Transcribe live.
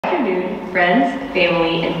afternoon, friends,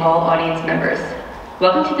 family, and all audience members.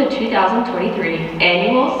 Welcome to the 2023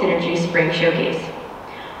 Annual Synergy Spring Showcase.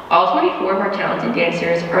 All 24 of our talented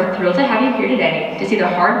dancers are thrilled to have you here today to see the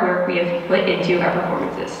hard work we have put into our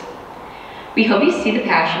performances. We hope you see the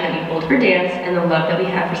passion that we hold for dance and the love that we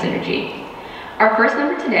have for Synergy. Our first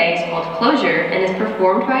number today is called Closure and is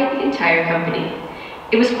performed by the entire company.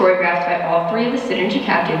 It was choreographed by all three of the Synergy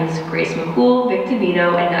captains, McCool,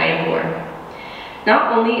 Davino, and Naia.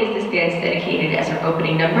 Not only is this dance dedicated as our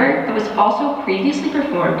opening number, but was also previously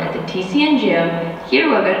performed at the TCNJ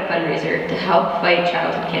fundraiser to help fight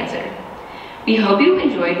childhood cancer. We hope you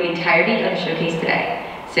enjoy the entirety of the showcase today.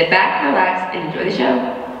 Sit back, relax, and enjoy the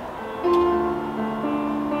show.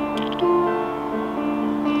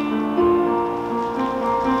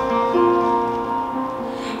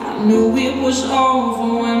 I knew it was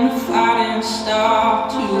over when the fighting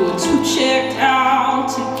stopped. You were too checked out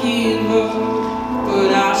to give up,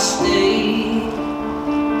 but I